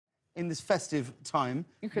in this festive time,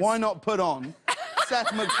 why not put on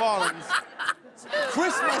Seth MacFarlane's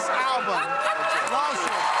Christmas album last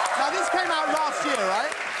year? Now, this came out last year,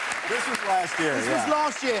 right? This was last year, This was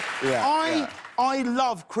last year. Yeah, I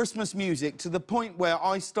love Christmas music to the point where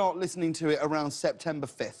I start listening to it around September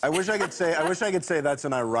 5th. I wish I could say that's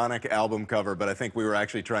an ironic album cover, but I think we were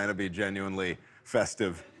actually trying to be genuinely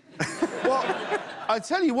festive. Well, I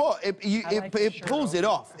tell you what, it pulls it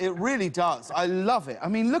off. It really does. I love it. I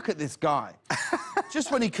mean, look at this guy.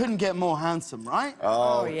 Just when he couldn't get more handsome, right?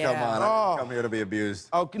 Oh, yeah. Come on. I didn't come here to be abused.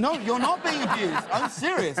 Oh, no, you're not being abused. I'm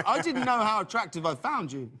serious. I didn't know how attractive I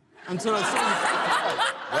found you until I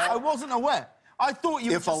saw you. I wasn't aware. I thought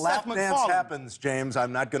you were just Seth MacFarlane. If a lap dance happens, James,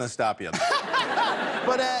 I'm not going to stop you.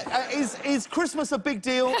 But is Christmas a big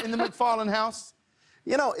deal in the MacFarlane house?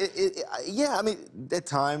 You know, yeah, I mean, at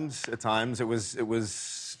times it was,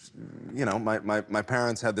 you know, my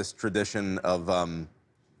parents had this tradition of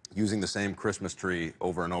using the same Christmas tree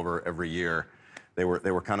over and over every year. They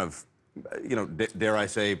were kind of, you know, dare I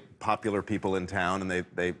say, popular people in town, and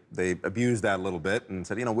they abused that a little bit and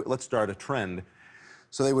said, you know, let's start a trend.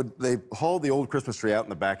 So they hauled the old Christmas tree out in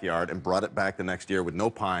the backyard and brought it back the next year with no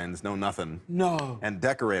pines, no nothing. No. And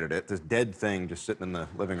decorated it, this dead thing just sitting in the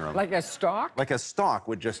living room. Like a stalk? Like a stalk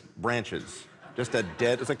with just branches. Just a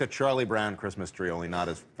dead, it's like the Charlie Brown Christmas tree, only not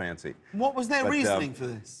as fancy. What was their reasoning for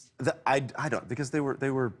this? I don't, because they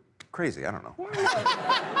were crazy, I don't know.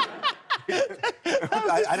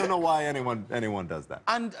 I don't know why anyone does that.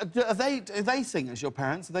 And are they singers, your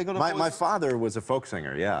parents? Have they got a voice? My father was a folk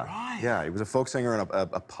singer, yeah. Right. Yeah, he was a folk singer in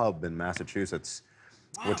a pub in Massachusetts,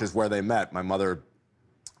 which is where they met. My mother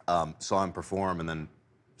saw him perform and then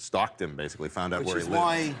stalked him, basically, found out where he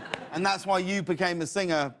lived. And that's why you became a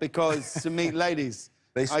singer, because to meet ladies.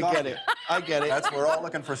 I get it. I get it. We're all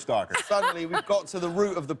looking for stalkers. Suddenly, we've got to the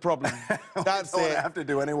root of the problem. That's it. We don't have to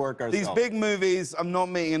do any work ourselves. These big movies, I'm not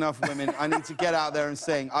meeting enough women. I need to get out there and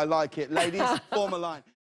sing. I like it. Ladies, form a line.